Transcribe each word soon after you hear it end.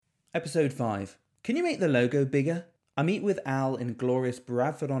Episode 5. Can you make the logo bigger? I meet with Al in glorious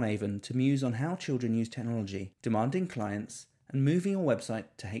Bradford-on-Avon to muse on how children use technology, demanding clients, and moving your website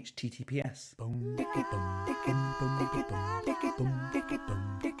to HTTPS.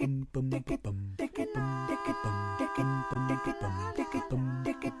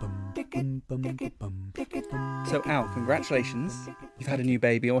 So Al, congratulations. You've had a new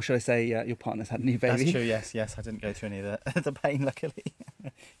baby, or should I say your partner's had a new baby? That's true, yes. I didn't go through any of the pain, luckily.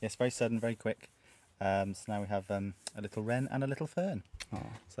 Yes, very sudden, very quick. So now we have a little wren and a little fern. Oh,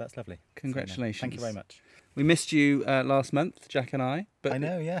 So that's lovely. congratulations. Thank you very much. We missed you last month, Jack and I. But I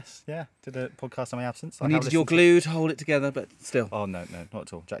know, yes, yeah. Did a podcast on my absence. we needed your glue to hold it together, but still. Oh, no, not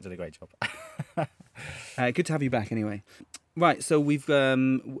at all. Jack did a great job. Good to have you back anyway. Right, so we've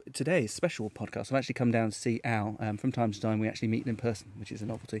today's special podcast. I've actually come down to see Al. From time to time, we actually meet in person, which is a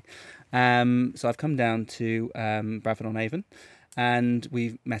novelty. So I've come down to Bradford-on-Avon, and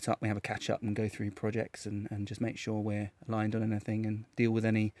we've met up. We have a catch up and go through projects and just make sure we're aligned on anything and deal with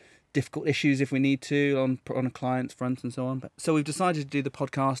any difficult issues if we need to on a client's front and so on. So we've decided to do the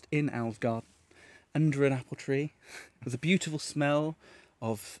podcast in Al's garden, under an apple tree, with a beautiful smell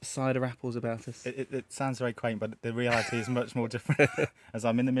of cider apples about us. It sounds very quaint, but the reality is much more different. As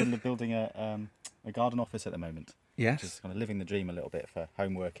I'm in the middle of building a garden office at the moment. Yes. Just kind of living the dream a little bit for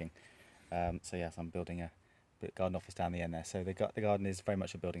home working. So yes, I'm building a garden office down the end there. So the garden is very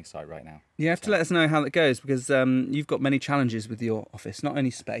much a building site right now. You have to let us know how that goes, because you've got many challenges with your office. Not only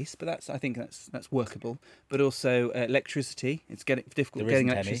space, but I think that's workable, but also electricity. It's getting difficult There getting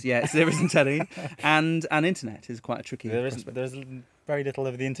isn't electricity. any. Yes, there isn't any, and internet is quite a tricky. There's prospect. very little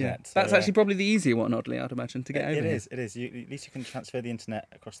over the internet. Yeah. So, That's actually probably the easier one, oddly, I'd imagine, to get over. It is. At least you can transfer the internet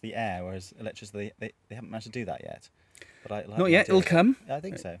across the air, whereas electricity they haven't managed to do that yet. But I like Not the yet. idea It'll of it. come. I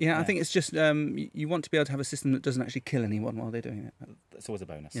think so. Yeah, I think it's just you want to be able to have a system that doesn't actually kill anyone while they're doing it. That's always a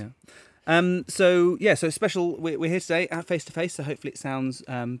bonus. Yeah. So special. We're here today face to face. So hopefully it sounds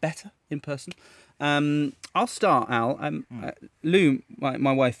better in person. I'll start, Al. Lou,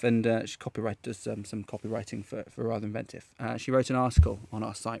 my wife, and she does some copywriting for Rather Inventive. She wrote an article on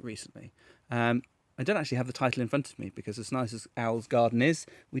our site recently. I don't actually have the title in front of me because, as nice as Al's garden is,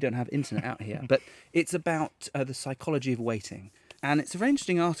 we don't have internet out here. But it's about the psychology of waiting. And it's a very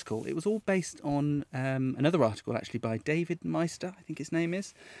interesting article. It was all based on another article, actually, by David Meister, I think his name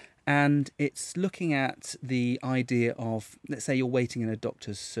is. And it's looking at the idea of, let's say you're waiting in a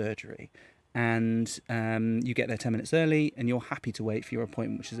doctor's surgery and you get there 10 minutes early and you're happy to wait for your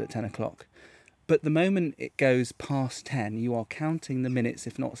appointment, which is at 10 o'clock. But the moment it goes past 10, you are counting the minutes,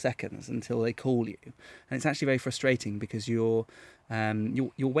 if not seconds, until they call you. And it's actually very frustrating because you're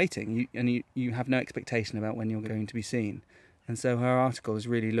waiting and you have no expectation about when you're going to be seen. And so her article is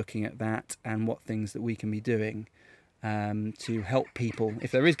really looking at that and what things that we can be doing to help people,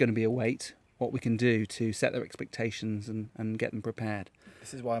 if there is going to be a wait, what we can do to set their expectations and get them prepared.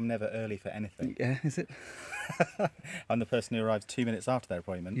 This is why I'm never early for anything. Yeah, is it? I'm the person who arrives 2 minutes after their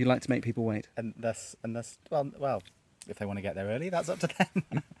appointment. You like to make people wait. And that's well, if they want to get there early, that's up to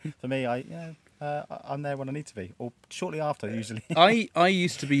them. For me, I'm there when I need to be, or shortly after usually. I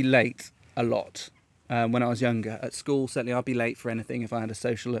used to be late a lot. When I was younger, at school, certainly I'd be late for anything. If I had a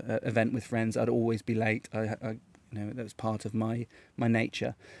social event with friends, I'd always be late. That was part of my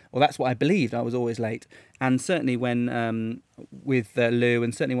nature. Well, that's what I believed. I was always late. And certainly when with Lou,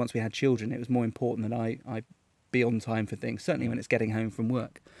 and certainly once we had children, it was more important that I be on time for things. Certainly when it's getting home from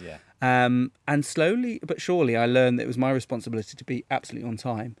work. Yeah. And slowly but surely, I learned that it was my responsibility to be absolutely on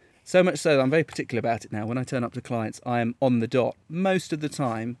time. So much so that I'm very particular about it now. When I turn up to clients, I am on the dot most of the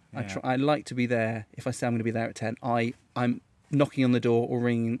time. Yeah. I like to be there. If I say I'm going to be there at 10, I'm knocking on the door or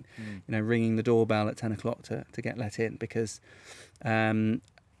ringing the doorbell at 10 o'clock to get let in, because I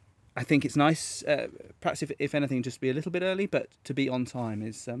think it's nice, perhaps if anything, just to be a little bit early, but to be on time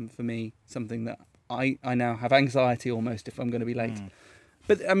is for me something that I now have anxiety almost if I'm going to be late.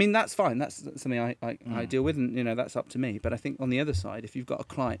 But I mean, that's fine. That's something I deal with, and that's up to me. But I think on the other side, if you've got a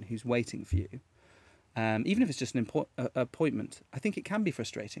client who's waiting for you, even if it's just an appointment, I think it can be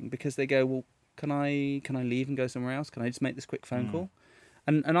frustrating because they go, well, can I leave and go somewhere else? Can I just make this quick phone call?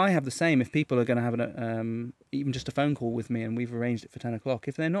 And I have the same. If people are going to have even just a phone call with me and we've arranged it for 10 o'clock,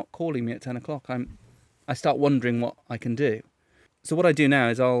 if they're not calling me at 10 o'clock, I start wondering what I can do. So what I do now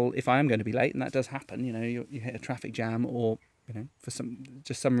is if I am going to be late, and that does happen, you hit a traffic jam, or for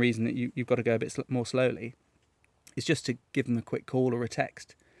some reason that you've got to go a bit more slowly, it's just to give them a quick call or a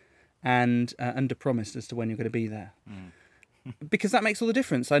text and under promise as to when you're going to be there. Because that makes all the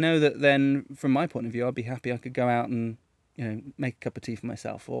difference. I know that then, from my point of view, I'd be happy I could go out and make a cup of tea for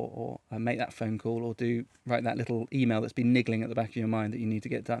myself, or make that phone call, or write that little email that's been niggling at the back of your mind that you need to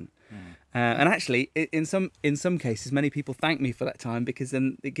get done. And actually, in some cases, many people thank me for that time, because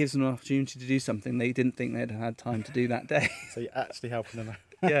then it gives them an opportunity to do something they didn't think they'd had time to do that day. So you're actually helping them.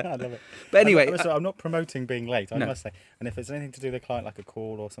 Yeah. I love it. But anyway, I'm not promoting being late, I No. must say. And if it's anything to do with a client, like a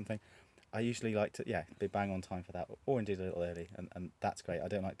call or something, I usually like to, be bang on time for that, or indeed a little early, and that's great. I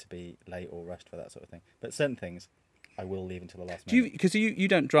don't like to be late or rushed for that sort of thing. But certain things, I will leave until the last minute. because you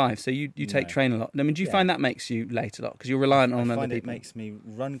don't drive, so you take No. train a lot. I mean, do you Yeah. find that makes you late a lot because you're reliant on I other find it people? makes me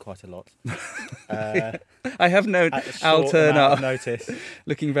run quite a lot. I have known At a Al short turn amount up of notice.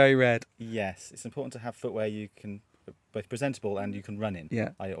 looking very red. Yes, it's important to have footwear you can both presentable and you can run in. Yeah.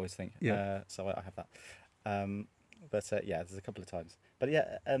 I always think. Yeah. So I have that. There's a couple of times. But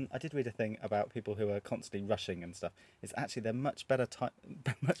I did read a thing about people who are constantly rushing and stuff. It's actually they're much better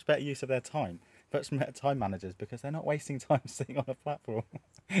use of their time, much better time managers, because they're not wasting time sitting on a platform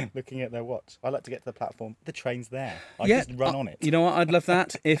looking at their watch. I like to get to the platform. The train's there. I just run on it. You know what? I'd love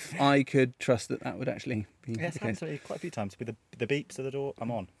that if I could trust that would actually be Yeah, it's the happened case. to me quite a few times. With the beeps at the door,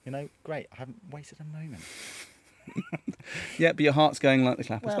 I'm on. Great. I haven't wasted a moment. Yeah, but your heart's going like the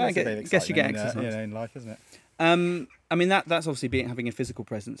clappers. Well, But I that's a bit of guess you get excitement exercise. in life, isn't it? I mean, that's obviously having a physical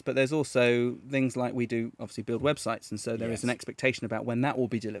presence, but there's also things like we do obviously build websites, and so there is Yes. an expectation about when that will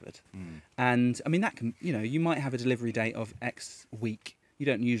be delivered. And I mean, that can, you might have a delivery date of X week. You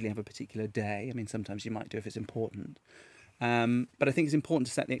don't usually have a particular day. I mean, sometimes you might do if it's important. But I think it's important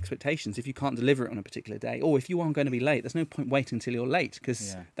to set the expectations. If you can't deliver it on a particular day, or if you are going to be late, there's no point waiting until you're late,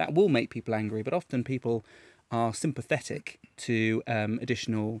 because that will make people angry. But often people are sympathetic to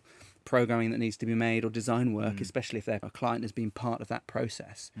additional programming that needs to be made or design work, especially if their client has been part of that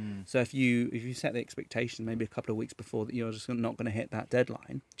process. So if you set the expectation maybe a couple of weeks before that you're just not going to hit that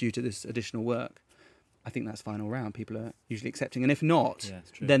deadline due to this additional work, I think that's fine all round. People are usually accepting. And if not, Yeah,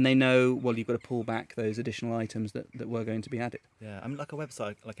 it's true. then they know, well, you've got to pull back those additional items that were going to be added. Yeah, I mean, like a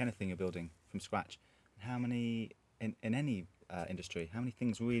website, like anything you're building from scratch, how many, in any industry, how many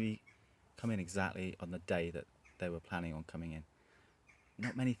things really come in exactly on the day that they were planning on coming in?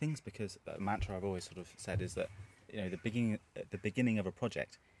 Not many things, because a mantra I've always sort of said is that, the beginning of a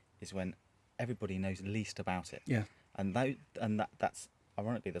project is when everybody knows least about it. Yeah. And that's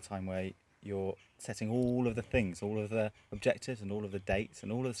ironically the time where you're setting all of the things, all of the objectives and all of the dates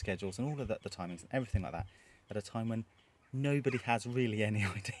and all of the schedules and all of the timings and everything like that at a time when nobody has really any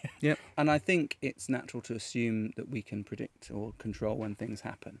idea. Yeah. And I think it's natural to assume that we can predict or control when things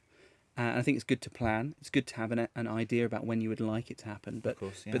happen. And I think it's good to plan. It's good to have an idea about when you would like it to happen, but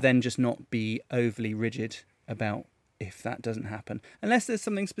course, yeah. but then just not be overly rigid about if that doesn't happen, unless there's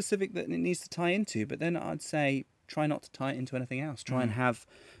something specific that it needs to tie into. But then I'd say try not to tie it into anything else. Try and have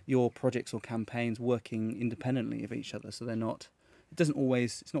your projects or campaigns working independently of each other, so they're not. It's not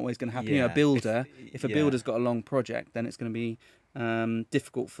always going to happen. Yeah, A builder, if a yeah. builder's got a long project, then it's going to be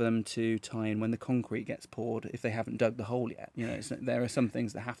difficult for them to tie in when the concrete gets poured if they haven't dug the hole yet. There are some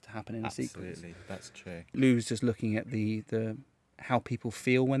things that have to happen in a sequence. Absolutely, that's true. Lou's just looking at the how people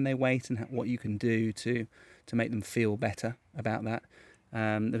feel when they wait and what you can do to make them feel better about that.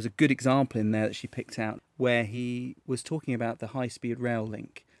 There was a good example in there that she picked out where he was talking about the high-speed rail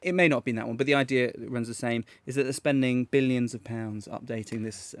link. It may not have been that one, but the idea runs the same, is that they're spending billions of pounds updating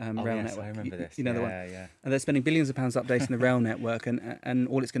this rail yes, network. I remember this. You know the one? Yeah. And they're spending billions of pounds updating the rail network, and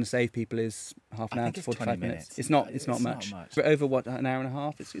all it's going to save people is half an I hour think to it's 45 20 minutes. minutes. It's not much. much. But over, an hour and a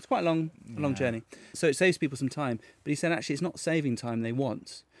half? It's quite a long Yeah. journey. So it saves people some time. But he said, actually, it's not saving time they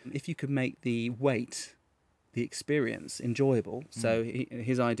want. If you could make the wait, the experience enjoyable. So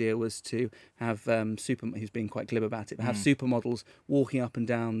his idea was to have he's being quite glib about it, but have supermodels walking up and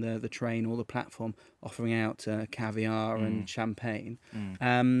down the train or the platform offering out caviar and champagne.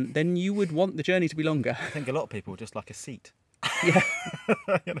 Then you would want the journey to be longer. I think a lot of people just like a seat. Yeah.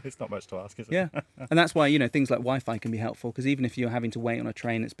 It's not much to ask, is it? Yeah. And that's why, things like Wi-Fi can be helpful, because even if you're having to wait on a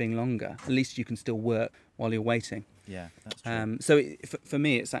train that's being longer, at least you can still work while you're waiting. Yeah, that's true. So for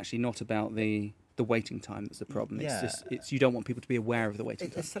me, it's actually not about the waiting time that's the problem. Yeah. It's you don't want people to be aware of the waiting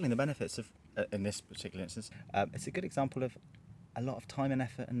time. It's selling the benefits of, in this particular instance, it's a good example of a lot of time and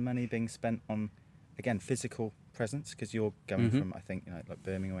effort and money being spent on, again, physical presence, because you're going from, I think, like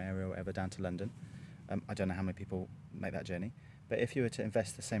Birmingham area or whatever down to London. I don't know how many people make that journey, but if you were to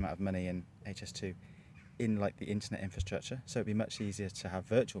invest the same amount of money in HS2 in like the internet infrastructure, so it'd be much easier to have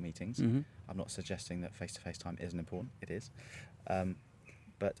virtual meetings. I'm not suggesting that face-to-face time isn't important. It is.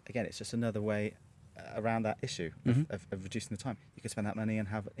 But again, it's just another way around that issue of reducing the time. You could spend that money and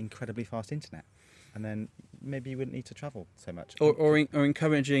have incredibly fast internet, and then maybe you wouldn't need to travel so much. Or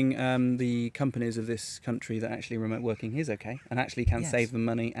encouraging the companies of this country that actually remote working is okay and actually can save them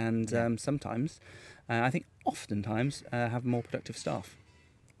money and sometimes, I think oftentimes, have more productive staff.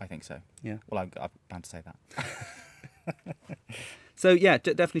 I think so. Yeah. Well, I'm bound to say that. So yeah,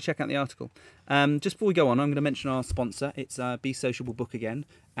 definitely check out the article. Just before we go on, I'm going to mention our sponsor. It's Be Sociable book again,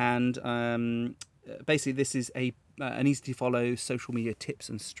 and basically this is an easy to follow social media tips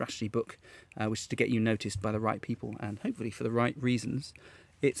and strategy book, which is to get you noticed by the right people and hopefully for the right reasons.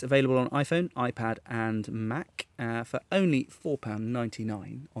 It's available on iPhone, iPad, and Mac for only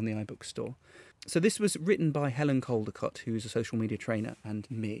 £4.99 on the iBook store. So this was written by Helen Caldecott, who's a social media trainer, and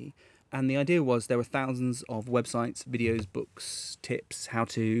me. And the idea was there were thousands of websites, videos, books, tips,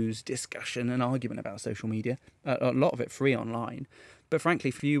 how-tos, discussion and argument about social media. A lot of it free online. But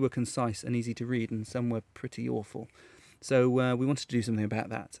frankly, few were concise and easy to read, and some were pretty awful. So we wanted to do something about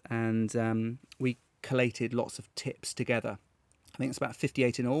that. And we collated lots of tips together. I think it's about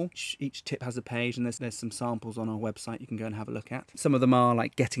 58 in all. Each tip has a page, and there's some samples on our website you can go and have a look at. Some of them are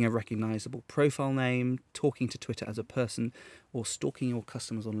like getting a recognisable profile name, talking to Twitter as a person, or stalking your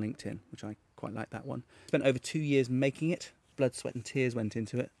customers on LinkedIn, which I quite like that one. Spent over 2 years making it. Blood, sweat and tears went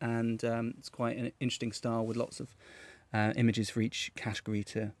into it, and it's quite an interesting style with lots of images for each category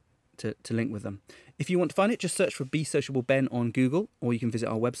to link with them. If you want to find it, just search for Be Sociable Ben on Google, or you can visit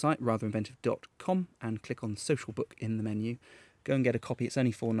our website, ratherinventive.com, and click on Social Book in the menu. Go and get a copy. It's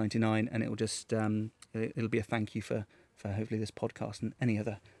only $4.99, and it'll just it'll be a thank you for hopefully this podcast and any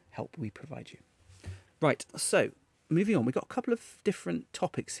other help we provide you. Right, so moving on, we've got a couple of different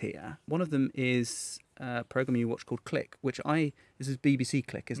topics here. One of them is a program you watch called Click, which this is BBC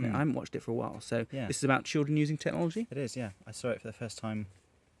Click, isn't it? I haven't watched it for a while. So this is about children using technology? It is, yeah. I saw it for the first time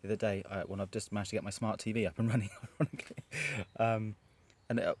the other day when I've just managed to get my smart TV up and running, ironically.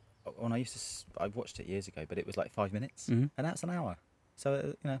 When I watched it years ago, but it was like 5 minutes, and that's an hour.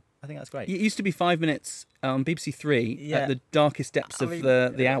 So I think that's great. It used to be 5 minutes on BBC Three at the darkest depths of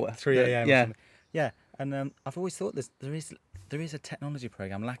the hour, 3 a.m. Yeah, yeah. And I've always thought there is a technology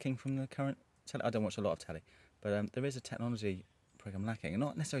program lacking from the current. I don't watch a lot of telly, but there is a technology program lacking, and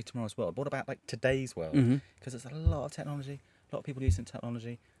not necessarily tomorrow's world. What about like today's world? Because there's a lot of technology, a lot of people using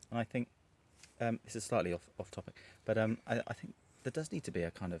technology, and I think this is slightly off topic, but I think there does need to be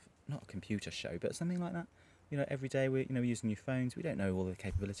a kind of, not a computer show, but something like that. Every day we're using new phones. We don't know all the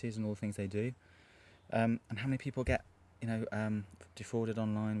capabilities and all the things they do, and how many people get defrauded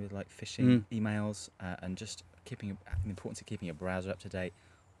online with like phishing emails and just the importance of keeping your browser up to date.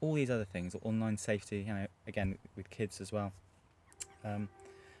 All these other things, online safety. Again with kids as well.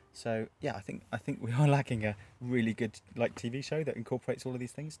 So yeah, I think we are lacking a really good like TV show that incorporates all of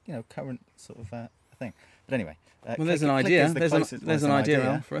these things. Current sort of thing. But anyway, well, there's an idea. There's an idea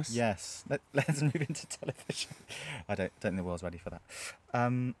Al, for us. Yes, let's move into television. I don't think the world's ready for that.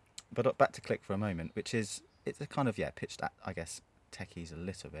 But back to Click for a moment, which is it's a kind of pitched at, I guess, techies a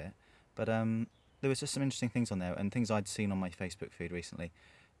little bit. But there was just some interesting things on there and things I'd seen on my Facebook feed recently,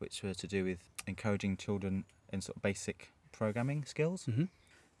 which were to do with encouraging children in sort of basic programming skills.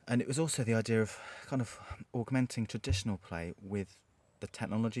 And it was also the idea of kind of augmenting traditional play with the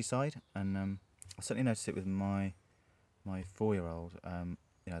technology side. And I certainly noticed it with my 4-year-old.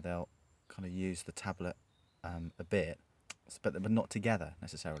 They'll kind of use the tablet a bit, but not together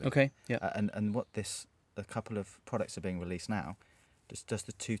necessarily. Okay. Yeah. And what a couple of products are being released now, just does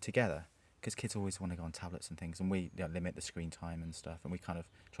the two together, because kids always want to go on tablets and things, and we limit the screen time and stuff, and we kind of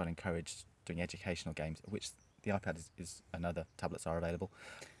try to encourage doing educational games, which the iPad is and other tablets are available.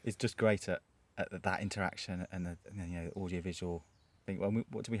 It's just great at that interaction and the audio visual thing. Well,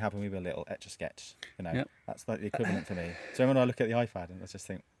 what do we have when we were little? Etch-a-Sketch. That's like the equivalent for me. So when I look at the iPad and I just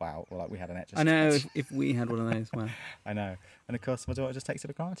think, wow, well, like we had an Etch-a-Sketch. I know if we had one of those. Wow. I know. And of course, my daughter just takes it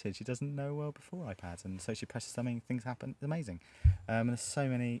for granted. She doesn't know well before iPads, and so she presses something, things happen. It's amazing. And there's so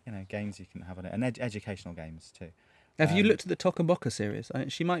many games you can have on it, and educational games too. Have you looked at the Tokamboka series?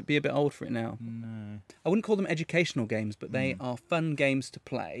 She might be a bit old for it now. No. I wouldn't call them educational games, but they are fun games to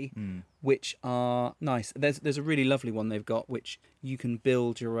play, which are nice. There's a really lovely one they've got, which you can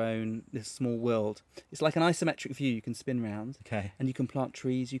build your own this small world. It's like an isometric view. You can spin round, and you can plant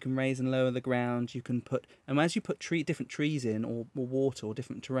trees. You can raise and lower the ground. You can and as you put different trees in, or water, or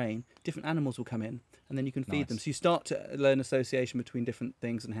different terrain, different animals will come in, and then you can feed them. So you start to learn association between different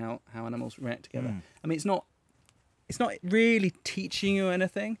things and how animals react together. I mean, it's not really teaching you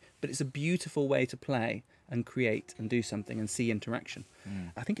anything, but it's a beautiful way to play and create and do something and see interaction.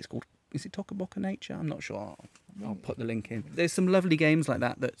 I think it's called is it Tokaboka Nature? I'm not sure. I'll put the link in. There's some lovely games like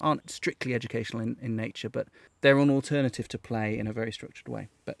that aren't strictly educational in nature, but they're an alternative to play in a very structured way.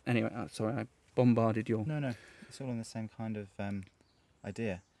 But anyway, sorry, I bombarded your... No, it's all in the same kind of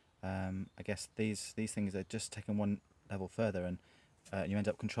idea. I guess these things are just taken one level further, and you end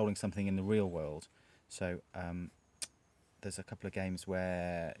up controlling something in the real world. So there's a couple of games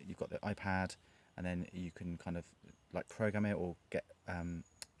where you've got the iPad, and then you can kind of like program it or get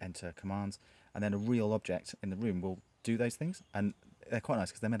enter commands, and then a real object in the room will do those things, and they're quite nice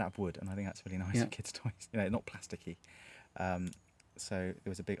because they're made out of wood, and I think that's really nice for kids' toys. Not plasticky. So there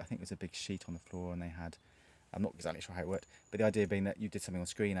was I think it was a big sheet on the floor, and they had, I'm not exactly sure how it worked, but the idea being that you did something on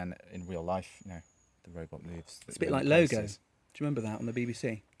screen, and in real life, the robot moves. It's a bit like Logo. Do you remember that on the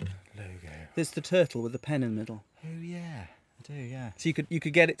BBC? Logo. There's the turtle with the pen in the middle. Oh yeah, I do. Yeah. So you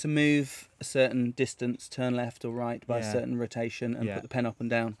could get it to move a certain distance, turn left or right by a Yeah. certain rotation, and put the pen up and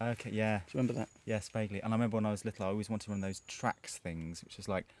down. Okay. Yeah. Do you remember that? Yes, vaguely. And I remember when I was little, I always wanted one of those tracks things, which was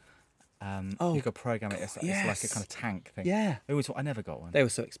like, Oh, you could program it. It's like a kind of tank thing. Yeah. I never got one. They were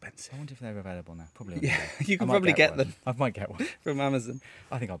so expensive. I wonder if they're available now. Probably. Yeah, you I can might probably get one. them I might get one. from Amazon.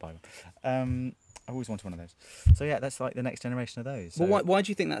 I think I'll buy one. I always wanted one of those. So yeah, that's like the next generation of those. So, Well, why do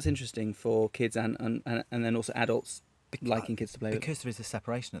you think that's interesting for kids and then also adults liking kids to play with? because there is a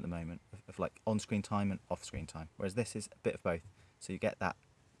separation at the moment of like on-screen time and off-screen time, whereas this is a bit of both. So you get that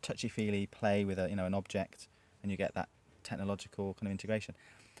touchy-feely play with an object, and you get that technological kind of integration.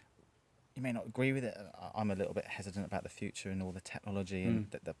 You may not agree with it. I'm a little bit hesitant about the future and all the technology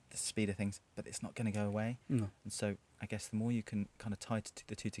and the speed of things, but it's not going to go away. No. And so I guess the more you can kind of tie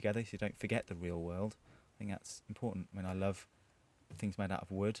the two together so you don't forget the real world, I think that's important. I mean, I love things made out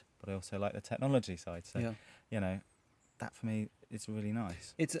of wood, but I also like the technology side. So, that for me is really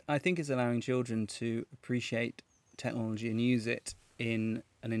nice. I think it's allowing children to appreciate technology and use it in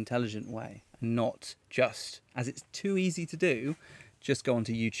an intelligent way, and not just, as it's too easy to do, just go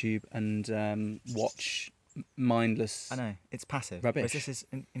onto YouTube and watch mindless. I know, it's passive. Rubbish. Whereas this is,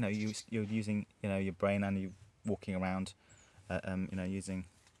 you're using, your brain, and you walking around, using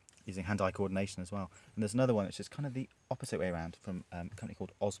hand-eye coordination as well. And there's another one which is kind of the opposite way around from a company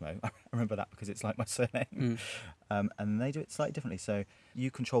called Osmo. I remember that because it's like my surname. And they do it slightly differently. So you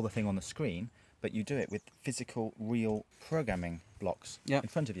control the thing on the screen, but you do it with physical, real programming blocks in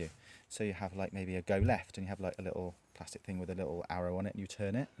front of you. So you have like maybe a go left, and you have like a little plastic thing with a little arrow on it, and you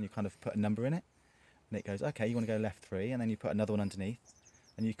turn it, and you kind of put a number in it, and it goes, okay, you want to go left 3, and then you put another one underneath,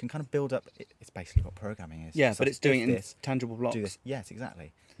 and you can kind of build up. It's basically what programming is. Yeah, It's but like, it's doing if it in this, tangible blocks. do this. Yes,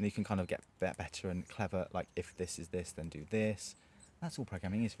 exactly. And you can kind of get better and clever. Like if this is this, then do this. That's all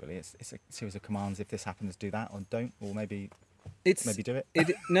programming is really. It's a series of commands. If this happens, do that, or don't, or maybe do it.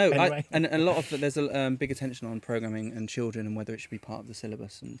 No, Anyway. and a lot of there's a big attention on programming and children and whether it should be part of the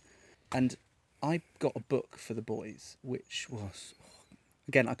syllabus. And I got a book for the boys, which was,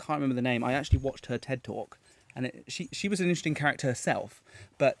 again, I can't remember the name. I actually watched her TED talk, and she was an interesting character herself,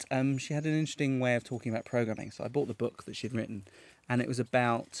 but she had an interesting way of talking about programming. So I bought the book that she'd written, and it was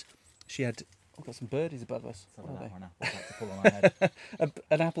about, I've got some birdies above us. What are they?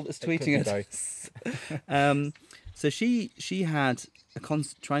 An apple that's tweeting at us. So she had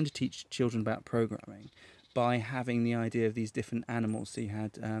trying to teach children about programming by having the idea of these different animals. So you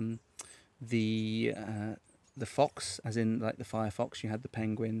had the fox, as in like the firefox. You had the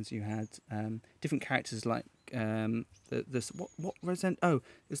penguins. You had different characters like what represent? Oh,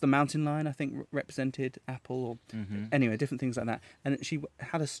 it's the mountain lion. I think represented apple, or anyway, different things like that. And she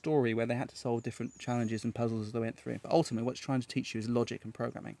had a story where they had to solve different challenges and puzzles as they went through. But ultimately, what it's trying to teach you is logic and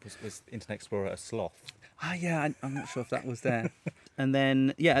programming. Was Internet Explorer a sloth? Yeah, I'm not sure if that was there. And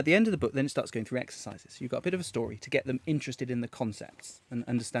then, at the end of the book, then it starts going through exercises. So you've got a bit of a story to get them interested in the concepts and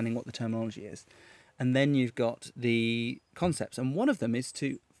understanding what the terminology is. And then you've got the concepts. And one of them is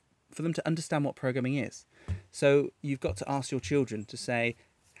for them to understand what programming is. So you've got to ask your children to say,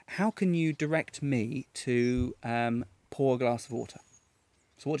 how can you direct me to pour a glass of water?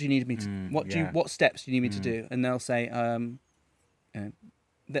 So what do you need me to, what steps do you need me to do? And they'll say,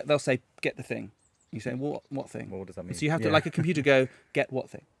 they'll say, get the thing. You say, what thing? Well, what does that mean? So you have to, like a computer, go, get what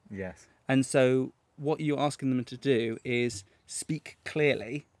thing? Yes. And so what you're asking them to do is speak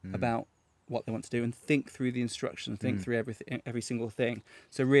clearly about what they want to do and think through the instructions, think through every single thing.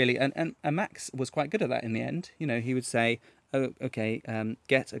 So really, and Max was quite good at that in the end. He would say, oh, okay,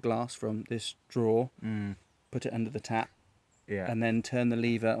 get a glass from this drawer, put it under the tap, Yeah. and then turn the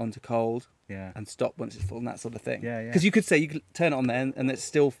lever onto cold Yeah. and stop once it's full and that sort of thing. Yeah, yeah. Because you could say you could turn it on there and it's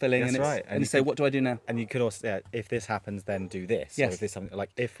still filling, That's and it's right. and you say, what do I do now? And you could also, if this happens, then do this. Yes. Or if this something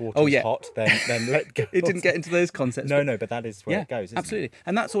like if water Oh, is yeah. hot, then let go. It didn't get into those concepts. No, but- no, but that is where yeah, it goes. Isn't absolutely. It?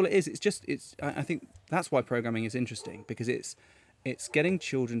 And that's all it is. I think that's why programming is interesting, because it's getting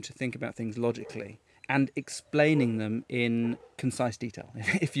children to think about things logically and explaining them in concise detail,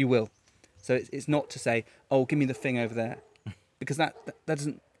 if you will. So it's not to say, oh, give me the thing over there, because that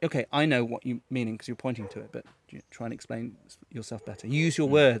doesn't. Okay, I know what you meaning because you're pointing to it, but try and explain yourself better. Use your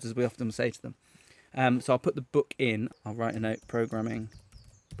words, as we often say to them. So I'll put the book in. I'll write a note, programming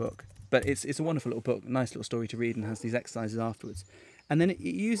book. But it's a wonderful little book, nice little story to read, and has these exercises afterwards. And then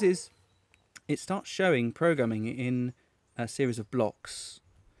it starts showing programming in a series of blocks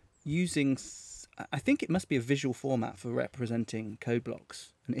using, I think it must be a visual format for representing code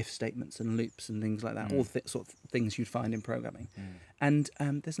blocks and if statements and loops and things like that, all sort of things you'd find in programming. And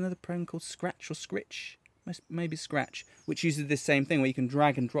there's another program called Scratch or Scritch, maybe Scratch, which uses this same thing where you can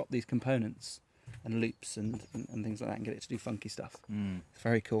drag and drop these components and loops and things like that and get it to do funky stuff. It's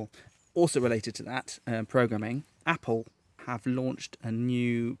very cool. Also related to that, programming, Apple have launched a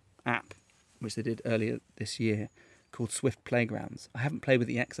new app, which they did earlier this year, called Swift Playgrounds. I haven't played with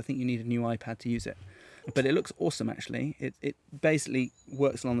it yet because I think you need a new iPad to use it. But it looks awesome, actually. It basically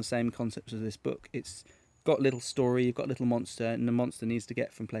works along the same concepts as this book. It's got a little story, you've got a little monster, and the monster needs to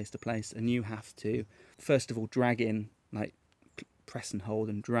get from place to place, and you have to, first of all, drag in, like press and hold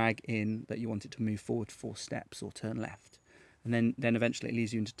and drag in that you want it to move forward 4 steps or turn left. And then eventually it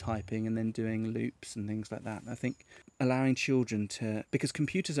leads you into typing and then doing loops and things like that. And I think allowing children to, because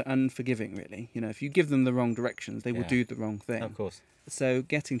computers are unforgiving, really. You know, if you give them the wrong directions, they will do the wrong thing. Of course. So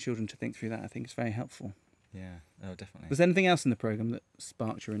getting children to think through that, I think, is very helpful. Yeah. Oh, definitely. Was there anything else in the programme that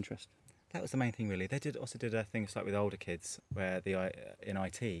sparked your interest? That was the main thing, really. They also did things like with older kids, where in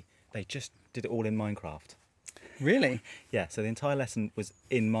IT they just did it all in Minecraft. Really? Yeah. So the entire lesson was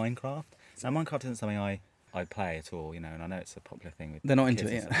in Minecraft. Now Minecraft isn't something I play at all, and I know it's a popular thing with They're not kids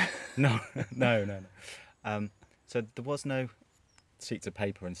into it and yet. stuff. No. So there was no sheets of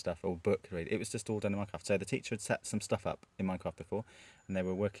paper and stuff or book to read. It was just all done in Minecraft. So the teacher had set some stuff up in Minecraft before, and they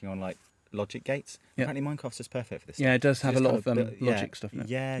were working on like logic gates. Yep. Apparently Minecraft's just perfect for this. Yeah, stuff. it does So have a just lot kind of logic stuff in it.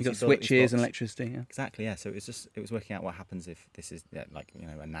 Yeah, You've so got you build these switches and blocks. electricity, yeah. Exactly, yeah. So it was working out what happens if this is like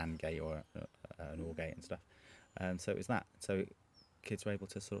a NAND gate or an OR gate and stuff. So it was that. So kids were able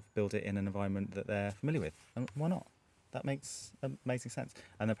to sort of build it in an environment that they're familiar with, and why not? That makes amazing sense.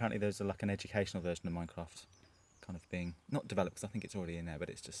 And apparently there's like an educational version of Minecraft, kind of being not developed because I think it's already in there, but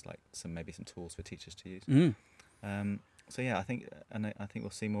it's just like maybe some tools for teachers to use. So yeah, I think we'll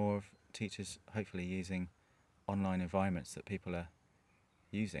see more of teachers hopefully using online environments that people are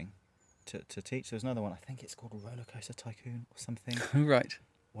using to teach. There's another one, I think it's called Roller Coaster Tycoon or something, Right.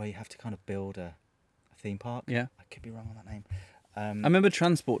 where you have to kind of build a theme park. Yeah. I could be wrong on that name. I remember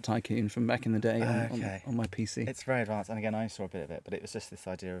Transport Tycoon from back in the day on my PC. It's very advanced, and again, I saw a bit of it, but it was just this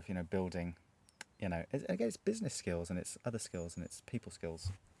idea of building, again, it's business skills and it's other skills and it's people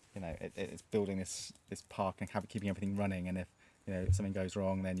skills. It's building this park and keeping everything running, and if something goes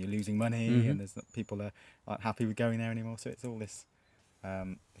wrong, then you're losing money, and there's people aren't happy with going there anymore. So it's all this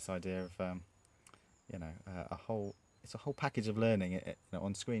this idea of a whole package of learning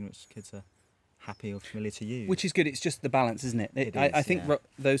on screen, which kids are happy or familiar to use. Which is good. It's just the balance, isn't it? I think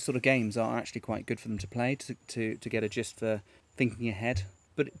those sort of games are actually quite good for them to play to get a gist for thinking ahead.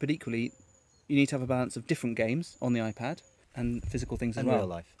 But equally, you need to have a balance of different games on the iPad and physical things as and well. real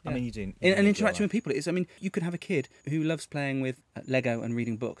life. Yeah. I mean, you do. And interaction with people. You could have a kid who loves playing with Lego and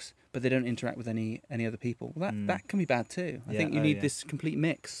reading books, but they don't interact with any other people. Well, that can be bad too. I think you need this complete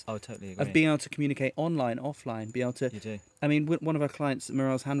mix. I would totally agree. Of being able to communicate online, offline, be able to. You do. I mean, one of our clients,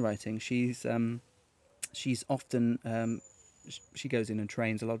 Morel's Handwriting, she's often she goes in and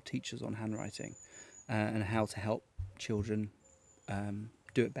trains a lot of teachers on handwriting and how to help children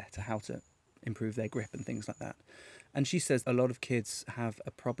do it better, how to improve their grip and things like that. And she says a lot of kids have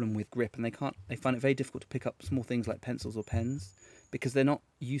a problem with grip, and they find it very difficult to pick up small things like pencils or pens because they're not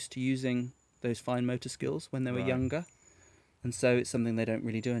used to using those fine motor skills when they were younger. And so it's something they don't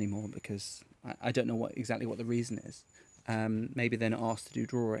really do anymore because I don't know exactly what the reason is. Maybe they're not asked to do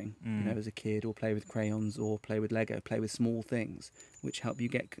drawing, as a kid, or play with crayons, or play with Lego, play with small things, which help you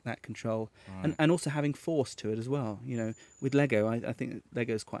get that control, and also having force to it as well. With Lego, I think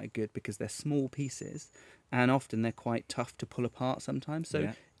Lego is quite good because they're small pieces, and often they're quite tough to pull apart sometimes.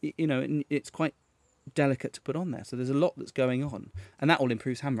 So it's quite delicate to put on there. So there's a lot that's going on, and that all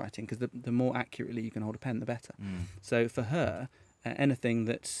improves handwriting because the more accurately you can hold a pen, the better. So for her, anything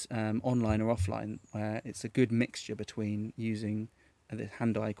that's online or offline, where it's a good mixture between using the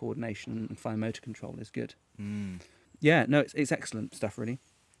hand-eye coordination and fine motor control is good. Yeah, no, it's excellent stuff, really.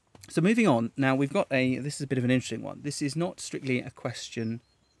 So moving on, now we've got this is a bit of an interesting one. This is not strictly a question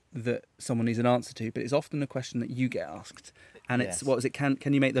that someone needs an answer to, but it's often a question that you get asked. And it's, what was it, can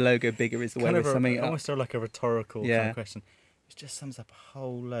you make the logo bigger is the way we're summing it up. Almost like a rhetorical kind of question. It just sums up a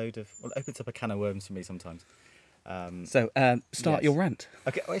whole load of, well, it opens up a can of worms for me sometimes. Start your rant.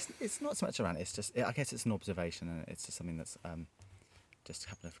 Okay, well, it's not so much a rant, it's just, I guess it's an observation, and it's just something that's just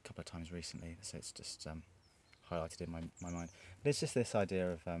happened a couple of times recently, so it's just highlighted in my mind. But it's just this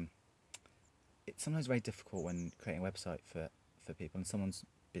idea of, it's sometimes very difficult when creating a website for people in someone's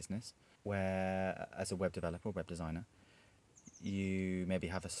business, where as a web developer or web designer, you maybe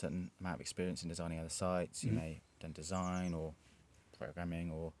have a certain amount of experience in designing other sites. You may have done design or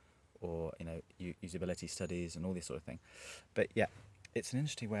programming or usability studies and all this sort of thing. But yeah, it's an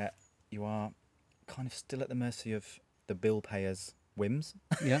industry where you are kind of still at the mercy of the bill payer's whims,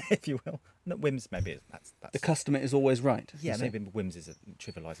 if you will. Not whims, maybe that's the customer is always right. Yeah, maybe whims is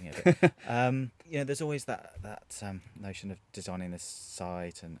trivialising it a bit. There's always that notion of designing this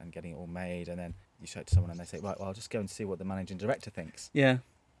site and getting it all made, and then you show it to someone and they say, right, well, I'll just go and see what the managing director thinks. Yeah.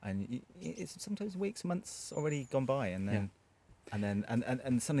 And it's sometimes weeks, months already gone by, and then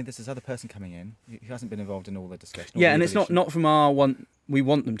and suddenly there's this other person coming in who hasn't been involved in all the discussion. Yeah, and it's not from our want. We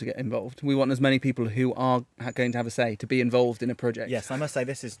want them to get involved. We want as many people who are going to have a say to be involved in a project. Yes, I must say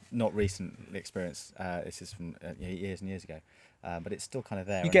this is not recent experience. This is from years and years ago, but it's still kind of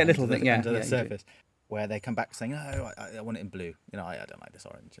there. You get a little thing, under the surface, where they come back saying, "No, I want it in blue. I don't like this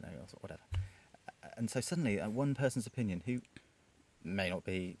orange. Or whatever." And so suddenly, one person's opinion, who may not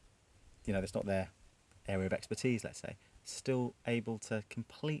be, that's not their area of expertise, let's say, still able to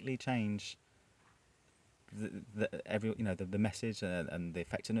completely change the message and the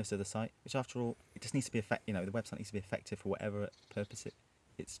effectiveness of the site, which after all, it just needs to be the website needs to be effective for whatever purpose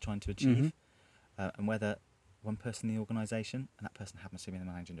it's trying to achieve. And whether one person in the organisation, and that person happens to be the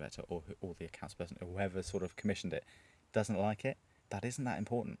managing director or the accounts person or whoever sort of commissioned it, doesn't like it, that isn't that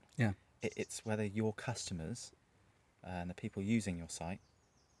important. Yeah, it's whether your customers and the people using your site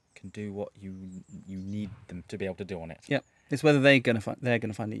can do what you need them to be able to do on it. Yeah, it's whether they're going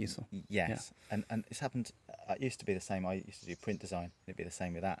to find it useful. Yes, yeah. And it's happened. It used to be the same. I used to do print design. It'd be the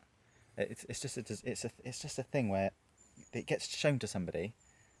same with that. It's just a thing where it gets shown to somebody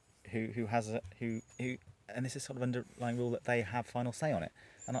who and this is sort of underlying rule that they have final say on it.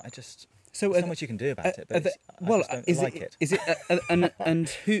 And I just there's not much you can do about it. But I just don't like it. Is it and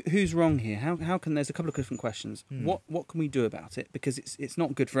who's wrong here? How can there's a couple of different questions. What can we do about it? Because it's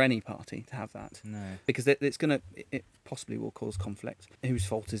not good for any party to have that. No. Because it possibly will cause conflict. Whose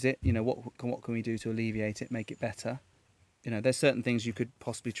fault is it? What can we do to alleviate it, make it better? There's certain things you could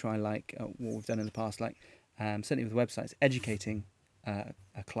possibly try, like what we've done in the past, like certainly with websites, educating a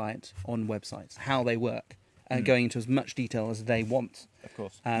client on websites, how they work. Going into as much detail as they want. Of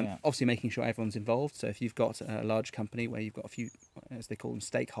course. Obviously making sure everyone's involved. So if you've got a large company where you've got a few, as they call them,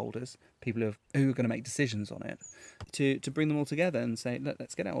 stakeholders, people who are going to make decisions on it, to bring them all together and say,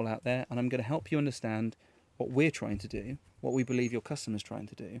 let's get it all out there, and I'm going to help you understand what we're trying to do, what we believe your customer's trying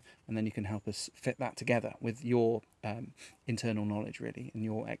to do, and then you can help us fit that together with your internal knowledge, really, and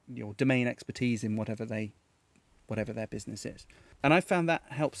your domain expertise in whatever their business is. And I found that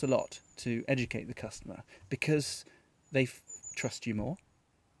helps a lot to educate the customer, because they trust you more,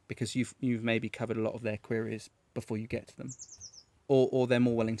 because you've maybe covered a lot of their queries before you get to them, or they're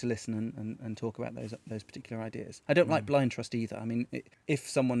more willing to listen and talk about those particular ideas. I don't like blind trust either. I mean, if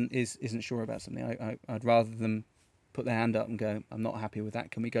someone isn't sure about something, I'd rather them put their hand up and go, I'm not happy with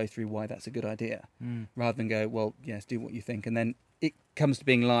that, can we go through why that's a good idea, rather than go, well, yes, do what you think, and then it comes to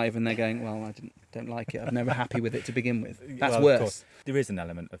being live and they're going, well, I don't like it, I'm never happy with it to begin with. That's worse. Of course, there is an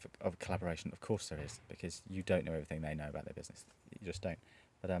element of collaboration, of course there is, because you don't know everything they know about their business. You just don't.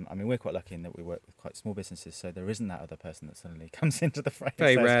 But we're quite lucky in that we work with quite small businesses, so there isn't that other person that suddenly comes into the frame.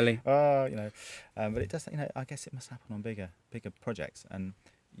 Very rarely. But it does. I guess it must happen on bigger projects, and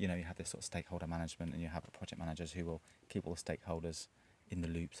you have this sort of stakeholder management, and you have project managers who will keep all the stakeholders in the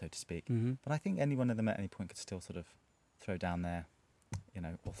loop, so to speak. But I think any one of them at any point could still sort of throw down their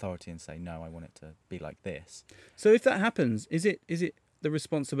authority and say, no, I want it to be like this. So if that happens, is it the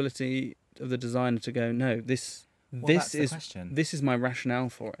responsibility of the designer to go, no, this is my rationale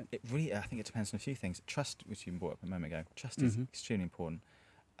for it? It really, I think it depends on a few things. Trust, which you brought up a moment ago, trust is extremely important.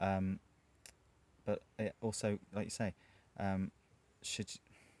 But it also, like you say,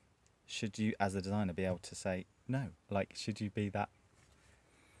 should you as a designer be able to say no? Like, should you be that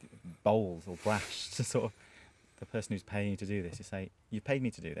bold or brash to sort of the person who's paying you to do this. You say, you paid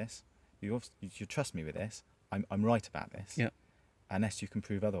me to do this. You trust me with this. I'm right about this. Yeah. Unless you can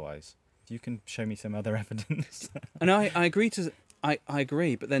prove otherwise. You can show me some other evidence. And I agree I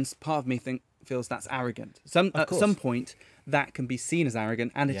agree, but then part of me feels that's arrogant. At course. some point, that can be seen as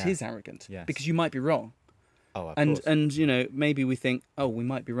arrogant, and it Yeah. is arrogant Yes. because you might be wrong. Oh, of And course. and you know, maybe we think, oh, we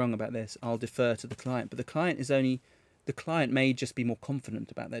might be wrong about this. I'll defer to the client, but the client may just be more confident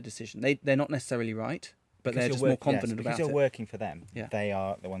about their decision. They're not necessarily right, but they're just more confident because about you're it. working for them. Yeah. They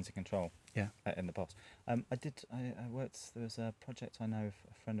are the ones in control. Yeah. And the boss. I worked. There was a project I know of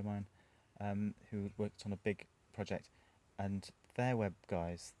a friend of mine, who worked on a big project, and their web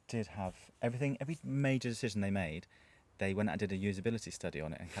guys did have everything. Every major decision they made, they went out and did a usability study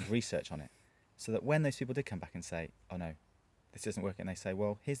on it and had research on it, so that when those people did come back and say, "Oh no, this isn't working," they say,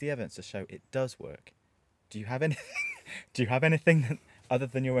 "Well, here's the evidence to show it does work. Do you have anything? Do you have anything that, other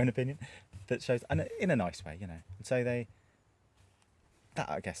than your own opinion, that shows?" And in a nice way, you know. And so that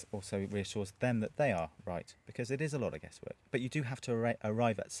I guess also reassures them that they are right, because it is a lot of guesswork. But you do have to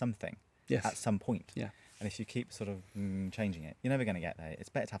arrive at something Yes. at some point. Yeah. And if you keep sort of changing it, you're never going to get there. It's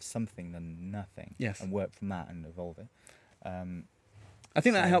better to have something than nothing. Yes. And work from that and evolve it. I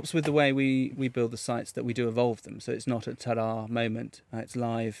think that So- helps with the way we build the sites, that we do evolve them. So it's not a ta-da moment. It's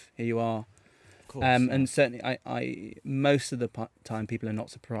live. Here you are. Of course. And certainly, I most of the time, people are not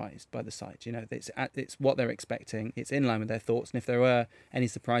surprised by the site. You know, it's what they're expecting. It's in line with their thoughts. And if there were any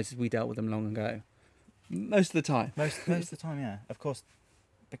surprises, we dealt with them long ago. Most of the time. Most of the time, yeah. Of course,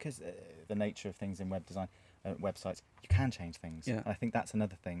 because the nature of things in web design, websites, you can change things. Yeah. And I think that's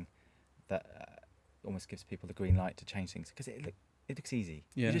another thing that almost gives people the green light to change things, because it looks easy.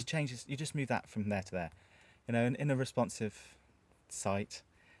 Yeah. You just move that from there to there. You know, in a responsive site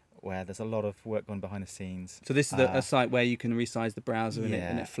where there's a lot of work going behind the scenes. So this is a site where you can resize the browser and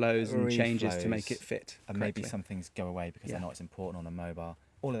yeah, it flows and changes to reflows, make it fit. And maybe correctly. some things go away because Yeah. they're not as important on a mobile.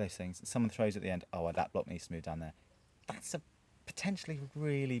 All of those things. Someone throws at the end, oh, well, that block needs to move down there. That's a potentially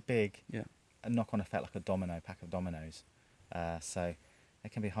really big Yeah. a knock-on effect, like a pack of dominoes. So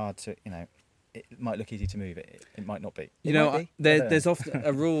it can be hard to, you know, it might look easy to move. It might not be. You It know, might be. I there's don't know. often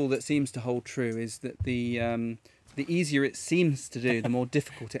a rule that seems to hold true, is that the easier it seems to do, the more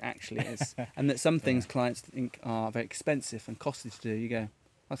difficult it actually is. And that some things clients think are very expensive and costly to do. You go,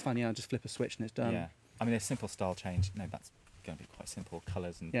 that's fine, yeah, I'll just flip a switch and it's done. Yeah. I mean, a simple style change, no, that's going to be quite simple,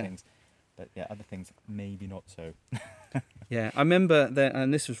 colours and Yeah. things. But yeah, other things, maybe not so. Yeah, I remember that,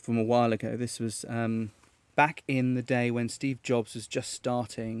 and this was from a while ago. This was back in the day when Steve Jobs was just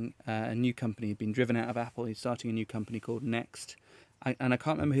starting a new company. He'd been driven out of Apple. He's starting a new company called Next. And I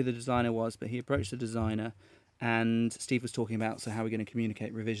can't remember who the designer was, but he approached the designer, and Steve was talking about, so how are we going to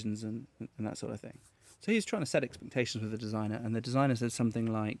communicate revisions and that sort of thing. So he was trying to set expectations with the designer, and the designer said something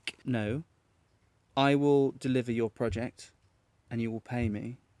like, no, I will deliver your project and you will pay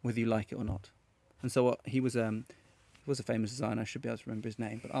me whether you like it or not. And so he was a famous designer. I should be able to remember his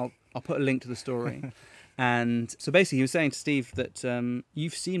name, but I'll put a link to the story. And so basically he was saying to Steve that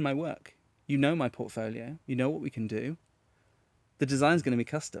you've seen my work, you know my portfolio, you know what we can do. The design's going to be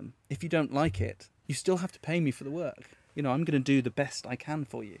custom. If you don't like it, you still have to pay me for the work. You know, I'm going to do the best I can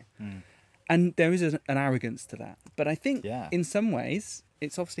for you. Mm. And there is an arrogance to that. But I think Yeah. in some ways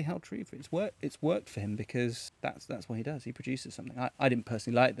it's obviously held true for it's worked for him, because that's what he does. He produces something. I didn't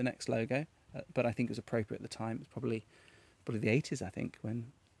personally like the Next logo, but I think it was appropriate at the time. It was probably the 80s, I think, when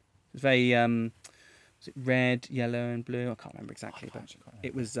it was very was it red, yellow, and blue? I can't remember exactly, I but actually quite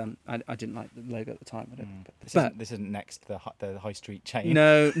it was. I didn't like the logo at the time. I don't. Mm. This isn't Next, the high street chain.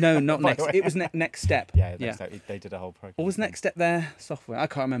 No, not By the Next. way. It was Next Step. Yeah, yeah. They did a whole program. Or was Next Step their software? I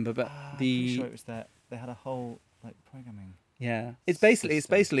can't remember, but I'm the pretty sure it was that they had a whole like programming. yeah, it's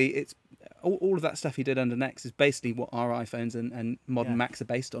all of that stuff he did under Next is basically what our iPhones and modern Yeah. Macs are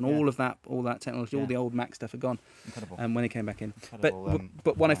based on. Yeah. All of that technology, all Yeah. the old Mac stuff are gone. Incredible. When they came back in. Incredible,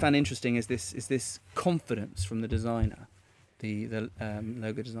 But what I wow. found interesting is this confidence from the designer, the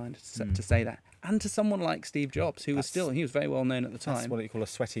logo designer, to say that, and to someone like Steve Jobs, who was he was very well known at the That's time. what you call a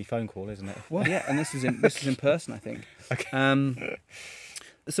sweaty phone call, isn't it? Well, yeah, and this was in person, I think. Okay.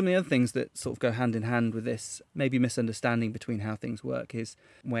 Some of the other things that sort of go hand in hand with this, maybe misunderstanding between how things work, is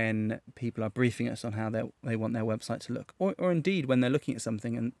when people are briefing us on how they want their website to look, or indeed when they're looking at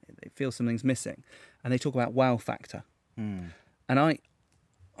something and they feel something's missing, and they talk about wow factor. Mm. And I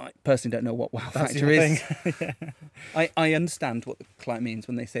personally don't know what wow That's factor the is. thing. I understand what the client means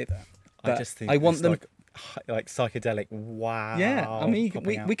when they say that. But I just think I want it's them. like psychedelic. Wow. Yeah, I mean,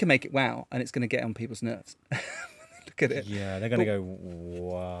 popping out. we can make it wow, and it's going to get on people's nerves. Look at it. Yeah, they're going to go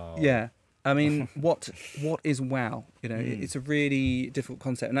wow. Yeah, I mean, what is WoW? You know, it's a really difficult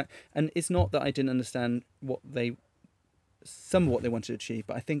concept, and it's not that I didn't understand some of what they wanted to achieve,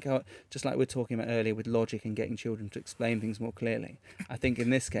 but I think just like we were talking about earlier with logic and getting children to explain things more clearly, I think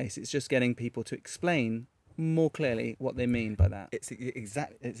in this case it's just getting people to explain more clearly what they mean by that. It's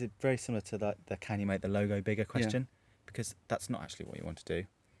very similar to the can you make the logo bigger question, because that's not actually what you want to do.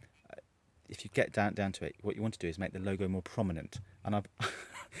 If you get down to it, what you want to do is make the logo more prominent. And I've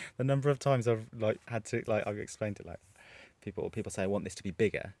the number of times I've I've explained it, like people say I want this to be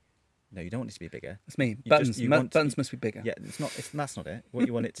bigger. No, you don't want it to be bigger. That's me. You Buttons must be bigger. Yeah, that's not it. What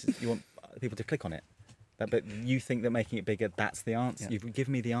you want you want people to click on it. But you think that making it bigger, that's the answer. Yeah. You've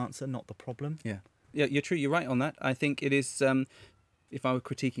given me the answer, not the problem. Yeah, you're true. You're right on that. I think it is. If I were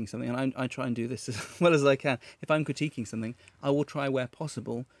critiquing something, and I try and do this as well as I can, if I'm critiquing something, I will try where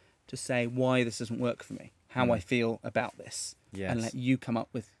possible to say why this doesn't work for me, how I feel about this, and let you come up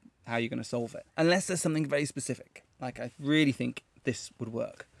with how you're going to solve it. Unless there's something very specific, like I really think this would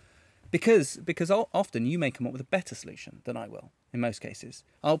work, because often you may come up with a better solution than I will. In most cases,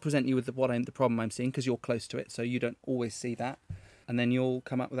 I'll present you with the problem I'm seeing because you're close to it, so you don't always see that. And then you'll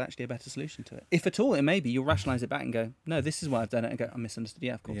come up with actually a better solution to it. If at all, it may be you'll rationalise it back and go, no, this is why I've done it, and go, I misunderstood.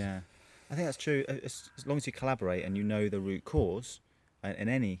 Yeah, of course. Yeah, I think that's true. As long as you collaborate and you know the root cause in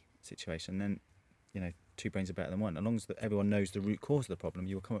any situation, then, two brains are better than one. As long as everyone knows the root cause of the problem,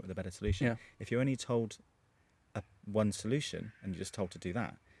 you will come up with a better solution. Yeah. If you're only told one solution and you're just told to do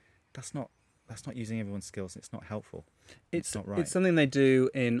that, that's not using everyone's skills. It's not helpful. It's not right. It's something they do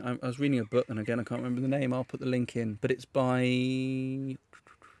in. I was reading a book, and again I can't remember the name. I'll put the link in, but it's by. Is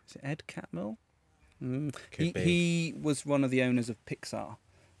it Ed Catmull? Could be. He was one of the owners of Pixar,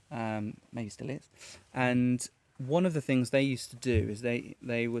 maybe still is. And one of the things they used to do is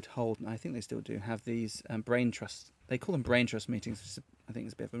they would hold, and I think they still do, have these brain trust. They call them brain trust meetings, which is, I think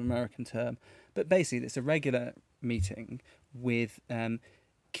it's a bit of an American term, but basically it's a regular meeting with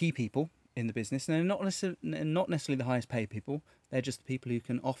key people in the business, and they're not necessarily the highest paid people. They're just the people who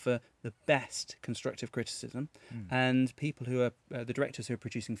can offer the best constructive criticism. And people who are the directors who are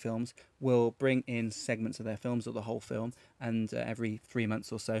producing films will bring in segments of their films or the whole film, and every 3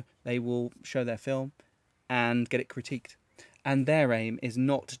 months or so they will show their film and get it critiqued. And their aim is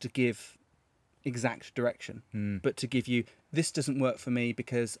not to give exact direction, but to give you, this doesn't work for me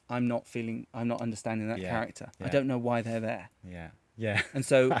because I'm not understanding that character. I don't know why they're there. Yeah. And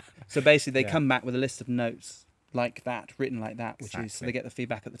so basically they come back with a list of notes like that, written like that, which is, so they get the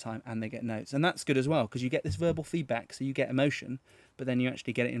feedback at the time and they get notes. And that's good as well, because you get this verbal feedback, so you get emotion, but then you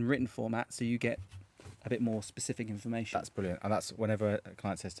actually get it in written format, so you get a bit more specific information. That's brilliant. And that's whenever a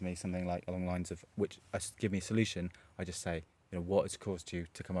client says to me something like along the lines of, give me a solution, I just say, what has caused you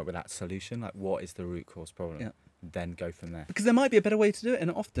to come up with that solution? Like, what is the root cause problem? Yeah. Then go from there. Because there might be a better way to do it,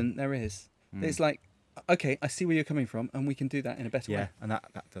 and often there is. It's like, okay, I see where you're coming from, and we can do that in a better way. Yeah, and that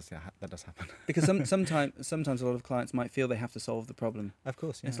does happen. Because sometimes a lot of clients might feel they have to solve the problem. Of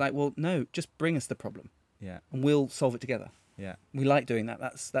course, yeah. It's like, well, no, just bring us the problem. Yeah. And we'll solve it together. Yeah. We like doing that.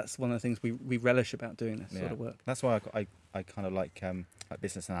 That's one of the things we relish about doing this sort of work. That's why I kind of like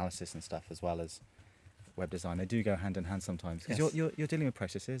business analysis and stuff as well as web design. They do go hand in hand sometimes, because you're dealing with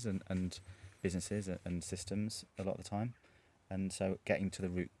processes and businesses and systems a lot of the time, and so getting to the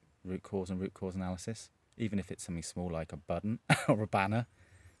root cause and root cause analysis, even if it's something small like a button or a banner,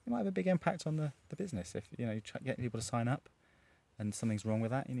 it might have a big impact on the business. If you try getting people to sign up and something's wrong with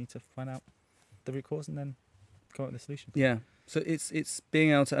that, you need to find out the root cause and then come up with a solution. Yeah. So it's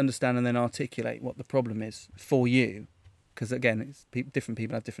being able to understand and then articulate what the problem is for you, because again, it's different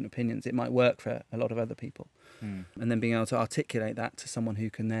people have different opinions. It might work for a lot of other people, and then being able to articulate that to someone who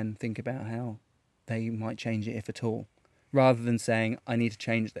can then think about how they might change it, if at all, rather than saying, I need to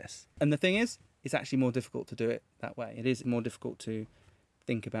change this. And the thing is, it's actually more difficult to do it that way. It is more difficult to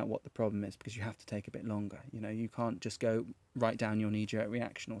think about what the problem is, because you have to take a bit longer. You can't just go write down your knee-jerk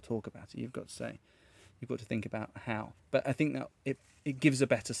reaction or talk about it. You've got to think about how. But I think that it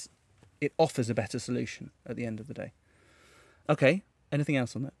offers a better solution at the end of the day. Okay, anything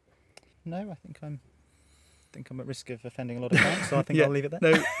else on that? No, I think I'm at risk of offending a lot of clients, so I think I'll leave it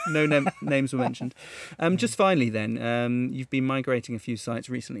there. No names were mentioned. Just finally then, you've been migrating a few sites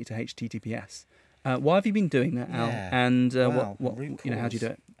recently to HTTPS. Why have you been doing that, Al? And how do you do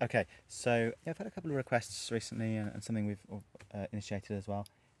it? Okay, so I've had a couple of requests recently, and something we've initiated as well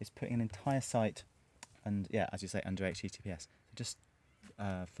is putting an entire site, and as you say, under HTTPS. So just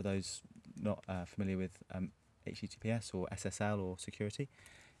for those not familiar with HTTPS or SSL or security,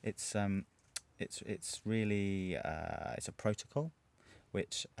 it's really it's a protocol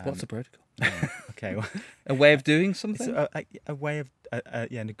which What's a protocol? okay, well, A way of doing it's something? a way of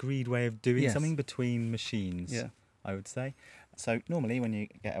an agreed way of doing Yes. something between machines. Yeah. I would say. So normally when you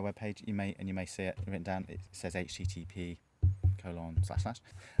get a web page, you may see it written down. It says HTTP : /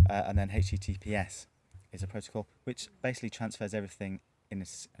 and then HTTPS is a protocol which basically transfers everything in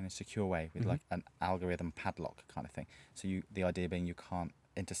a secure way with like an algorithm padlock kind of thing. So the idea being you can't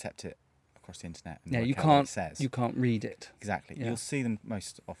intercept it across the internet and Yeah, work you out what it can't. says. You can't read it. Exactly. Yeah. You'll see them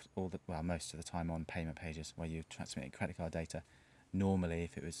most of the time on payment pages where you transmit credit card data. Normally,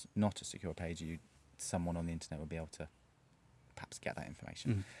 if it was not a secure page, someone on the internet would be able to perhaps get that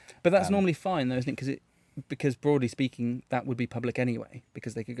information. But that's normally fine, though, isn't it? Because broadly speaking, that would be public anyway,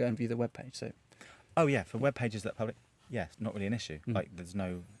 because they could go and view the web page. So Oh yeah, for web pages that are public, yes, not really an issue. Like there's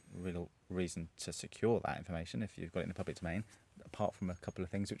no real reason to secure that information if you've got it in the public domain, apart from a couple of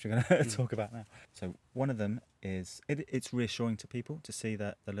things which we're going to talk about now. So one of them is it's reassuring to people to see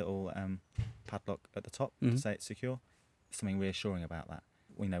the little padlock at the top to say it's secure. Something reassuring about that.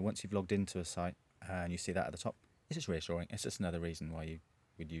 Once you've logged into a site and you see that at the top, it's just reassuring. It's just another reason why you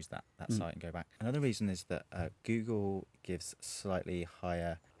would use that site and go back. Another reason is that Google gives slightly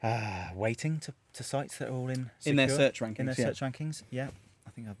higher weighting to sites that are all in their secure, search rankings. In their yeah. search rankings, yeah. I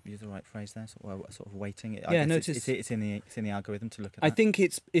think I've used the right phrase there. Sort of weighting. Yeah, no, it's in the algorithm to look at. I that. think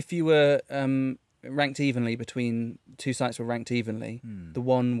it's if you were ranked evenly between two sites were ranked evenly, the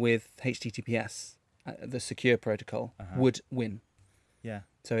one with HTTPS, the secure protocol, would win. Yeah.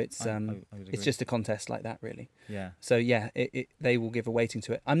 So it's I would it's agree. just a contest like that, really. Yeah. So yeah, they will give a weighting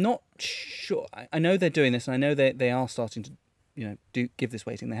to it. I'm not sure. I know they're doing this, and I know they are starting to give this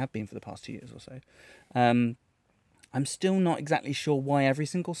weighting. They have been for the past 2 years or so. I'm still not exactly sure why every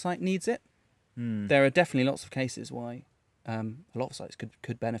single site needs it. There are definitely lots of cases why a lot of sites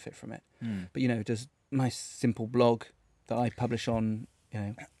could benefit from it. But does my simple blog that I publish on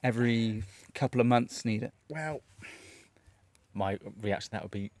every couple of months need it? Well, my reaction to that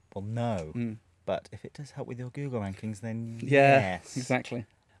would be, well, no. But if it does help with your Google rankings, then yes. Exactly.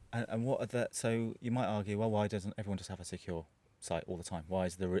 And what are the? So you might argue, well, why doesn't everyone just have a secure site all the time? Why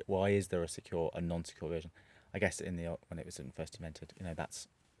is there a secure and non-secure version? I guess when it was first invented, that's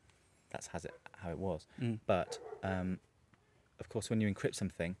how it was. But of course, when you encrypt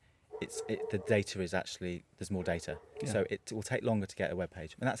something, the data is actually there's more data, so it will take longer to get a web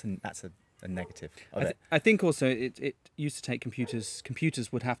page, and that's a negative of it. I think also it used to take computers.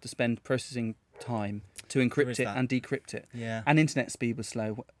 Computers would have to spend processing time to encrypt it and decrypt it. Yeah. And internet speed was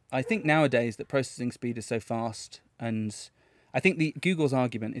slow. I think nowadays that processing speed is so fast, and I think Google's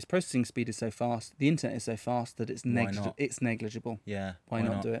argument is processing speed is so fast, the internet is so fast that it's negligible. Yeah. Why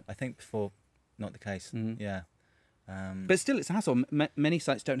not do it? I think before, not the case. Yeah. But still, it's a hassle. Many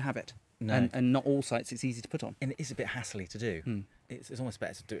sites don't have it. No. And not all sites it's easy to put on. And it is a bit hassly to do. It's almost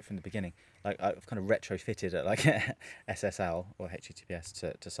better to do it from the beginning. Like I've kind of retrofitted it, like SSL or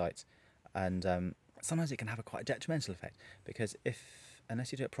HTTPS to sites, and sometimes it can have quite a detrimental effect because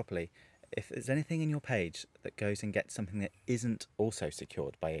unless you do it properly, if there's anything in your page that goes and gets something that isn't also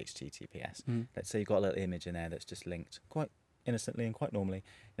secured by HTTPS, let's say you've got a little image in there that's just linked quite innocently and quite normally,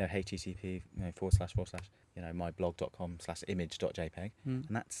 HTTP / myblog.com/image.jpg, and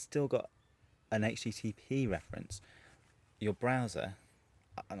that's still got an HTTP reference. Your browser,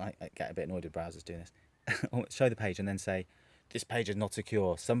 and I get a bit annoyed with browsers doing this, show the page and then say, this page is not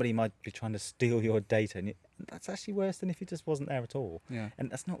secure. Somebody might be trying to steal your data. And that's actually worse than if it just wasn't there at all. Yeah.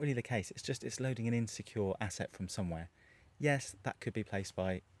 And that's not really the case. It's loading an insecure asset from somewhere. Yes, that could be placed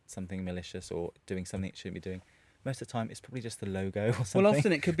by something malicious or doing something it shouldn't be doing. Most of the time, it's probably just the logo or something. Well,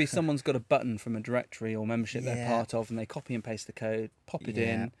 often it could be someone's got a button from a directory or membership they're part of, and they copy and paste the code, pop it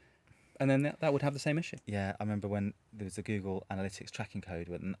in, and then that would have the same issue. Yeah, I remember when there was a Google Analytics tracking code,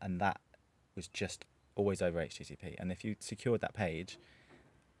 and that was just always over HTTP. And if you secured that page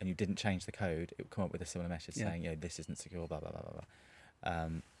and you didn't change the code, it would come up with a similar message saying, this isn't secure, blah, blah, blah, blah, blah.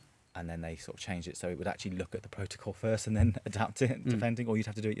 And then they sort of changed it so it would actually look at the protocol first and then adapt it, depending, or you'd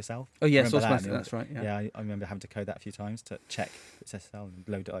have to do it yourself. Oh, yes, that's right. Yeah, I remember having to code that a few times to check if it's SSL and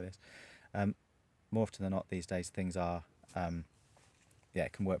load it like this. More often than not, these days, things are,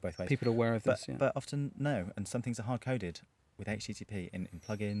 it can work both ways. People are aware of this, But often, no. And some things are hard-coded with HTTP in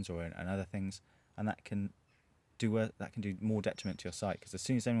plugins or in other things, and that can do more detriment to your site, because as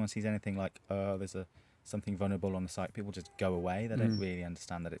soon as anyone sees anything like, there's something vulnerable on the site, people just go away. They don't really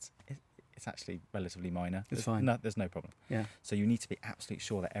understand that it's actually relatively minor. It's fine. There's no problem. Yeah. So you need to be absolutely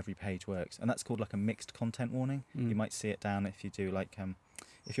sure that every page works, and that's called like a mixed content warning. You might see it down if you do like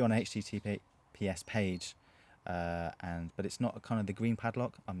if you're on a HTTPS page, but it's not kind of the green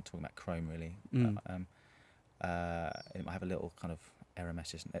padlock. I'm talking about Chrome really. It might have a little kind of error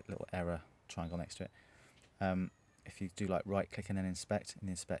message, a little error triangle next to it. If you do like right click and then inspect, in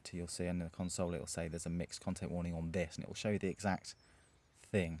the inspector you'll see under the console it'll say there's a mixed content warning on this, and it will show you the exact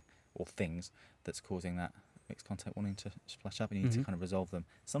thing or things that's causing that mixed content warning to splash up, and you need to kind of resolve them.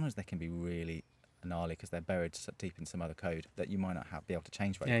 Sometimes they can be really gnarly because they're buried deep in some other code that you might not be able to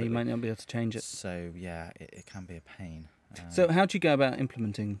change very quickly. You might not be able to change it. So yeah, it can be a pain. So how do you go about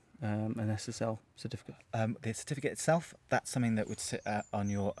implementing an SSL certificate? The certificate itself, that's something that would sit on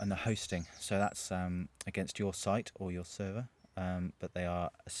the hosting. So that's against your site or your server, but they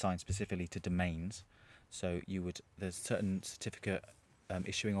are assigned specifically to domains. So there's certain certificate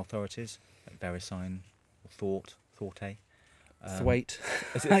issuing authorities, like VeriSign, or Thorte. Thwaite.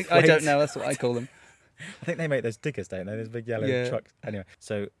 Is it I don't know. That's what I call them. I think they make those diggers, don't they? Those big yellow trucks. Anyway,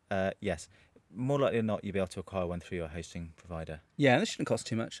 so yes, more likely than not, you'll be able to acquire one through your hosting provider. Yeah, this shouldn't cost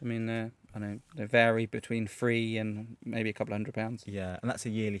too much. I mean, I know they vary between free and maybe a couple £100. Yeah, and that's a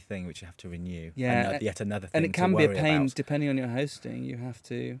yearly thing which you have to renew. Yeah, and yet another thing. And it can be a to worry pain about. depending on your hosting. You have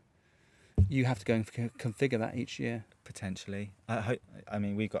to go and configure that each year. Potentially. I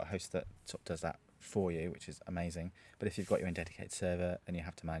mean, we've got a host that sort of does that for you, which is amazing. But if you've got your own dedicated server and you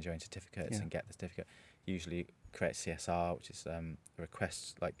have to manage your own certificates and get the certificate, usually create CSR, which is a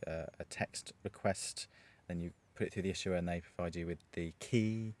request, like a text request. Then you put it through the issuer and they provide you with the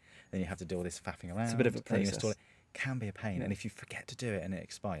key. Then you have to do all this faffing around. It's a bit of a process. Install it. Can be a pain. Yeah. And if you forget to do it and it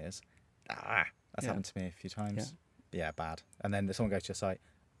expires, that's happened to me a few times. Yeah, bad. And then someone goes to your site,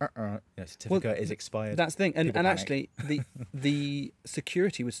 certificate is expired. That's the thing, and panic. actually the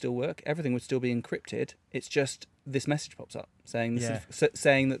security would still work. Everything would still be encrypted. It's just this message pops up saying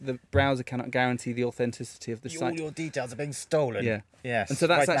saying that the browser cannot guarantee the authenticity of the site. All your details are being stolen. Yeah. Yes. And so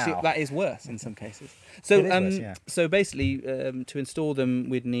that's that is worse in some cases. So It is worse, so basically, to install them,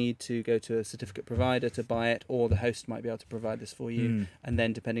 we'd need to go to a certificate provider to buy it, or the host might be able to provide this for you. And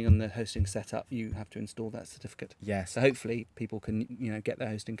then, depending on the hosting setup, you have to install that certificate. Yes. So hopefully, people can get their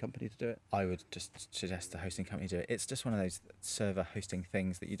hosting company to do it. I would just suggest the hosting company do it. It's just one of those server hosting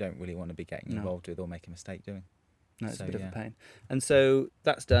things that you don't really want to be getting involved with or make a mistake doing. No, it's a bit of a pain. And so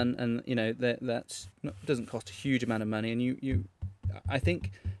that's done, and that's doesn't cost a huge amount of money. And I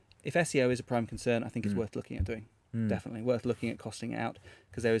think if SEO is a prime concern, I think it's worth looking at doing. Definitely worth looking at costing it out,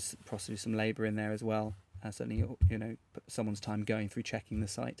 because there is possibly some labour in there as well. Certainly, someone's time going through checking the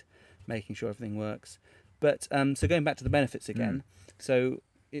site, making sure everything works. But so going back to the benefits again, so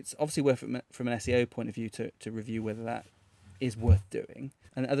it's obviously worth it from an SEO point of view to review whether that is worth doing.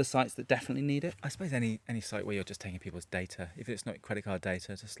 And other sites that definitely need it. I suppose any site where you're just taking people's data, if it's not credit card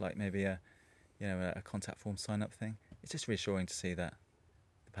data, just like maybe a contact form sign up thing, it's just reassuring to see that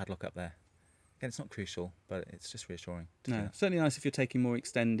the padlock up there. Again, it's not crucial, but it's just reassuring. No, certainly nice if you're taking more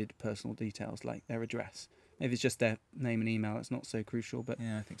extended personal details like their address. Maybe it's just their name and email. It's not so crucial, but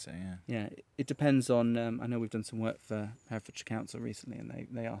yeah, I think so. Yeah. Yeah, it depends on. I know we've done some work for Herefordshire Council recently, and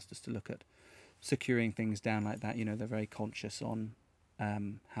they asked us to look at securing things down like that. They're very conscious on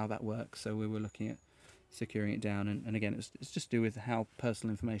how that works. So we were looking at securing it down, and again, it's just to do with how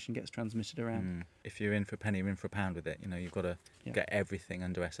personal information gets transmitted around. If you're in for a penny, you're in for a pound with it. You've got to get everything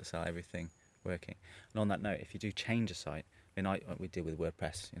under SSL, everything working. And on that note, if you do change a site, we deal with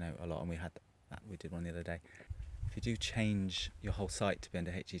WordPress, a lot, and we did one the other day. If you do change your whole site to be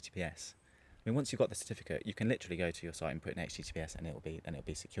under HTTPS, once you've got the certificate, you can literally go to your site and put in HTTPS, and it'll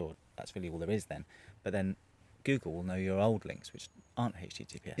be secured. That's really all there is then. But then Google will know your old links, which aren't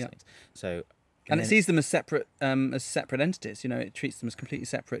HTTPS links. So, and it sees them as separate entities. It treats them as completely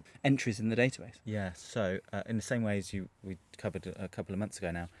separate entries in the database. Yeah. So in the same way as we covered a couple of months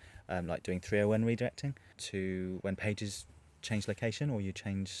ago now, like doing 301 redirecting to when pages change location or you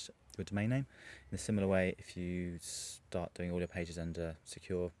change your domain name. In a similar way, if you start doing all your pages under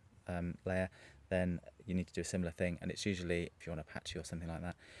secure layer, then you need to do a similar thing. And it's usually, if you want Apache or something like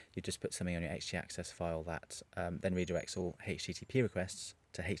that, you just put something on your htaccess file that then redirects all HTTP requests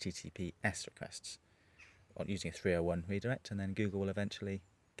to HTTPS requests using a 301 redirect, and then Google will eventually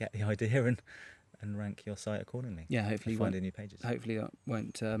get the idea and rank your site accordingly. Yeah, hopefully finding new pages. Hopefully that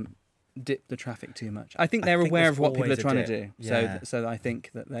won't dip the traffic too much. I think they're aware of what people are trying to do. Yeah. So I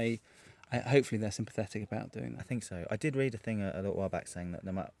think that hopefully they're sympathetic about doing that. I think so. I did read a thing a little while back saying that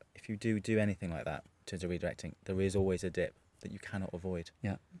no matter if you do anything like that in terms of redirecting, there is always a dip that you cannot avoid.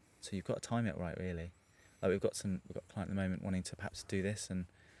 Yeah. So you've got to time it right, really. Like we've got a client at the moment wanting to perhaps do this, and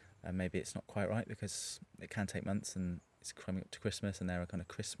maybe it's not quite right because it can take months, and it's coming up to Christmas, and they're a kind of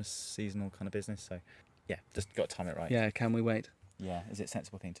Christmas seasonal kind of business. So yeah, just got to time it right. Yeah. Can we wait? Yeah. Is it a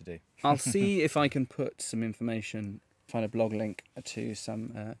sensible thing to do? I'll see if I can put some information find a blog link to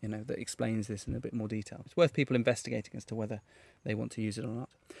some, that explains this in a bit more detail. It's worth people investigating as to whether they want to use it or not.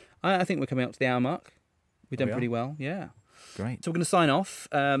 I think we're coming up to the hour mark. We've done pretty well, yeah. Great. So we're going to sign off.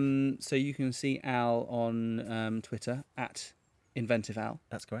 So you can see Al on Twitter at InventiveAl.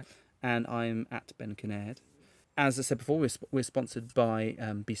 That's correct. And I'm at Ben Kinnaird. As I said before, we're sponsored by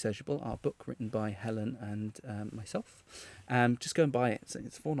Be Sociable, our book written by Helen and myself. Just go and buy it.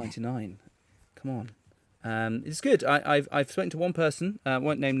 It's $4.99. Come on. It's good. I've spoken to one person.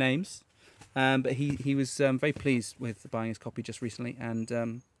 Won't name names, but he was very pleased with buying his copy just recently,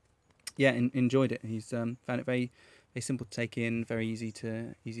 and enjoyed it. He's found it very, very simple to take in, very easy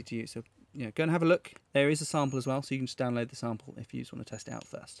to use. So go and have a look. There is a sample as well, so you can just download the sample if you just want to test it out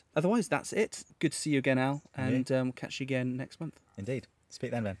first. Otherwise, that's it. Good to see you again, Al, and we'll catch you again next month. Indeed.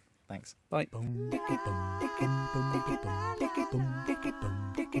 Speak then, Ben. Thanks. Bye.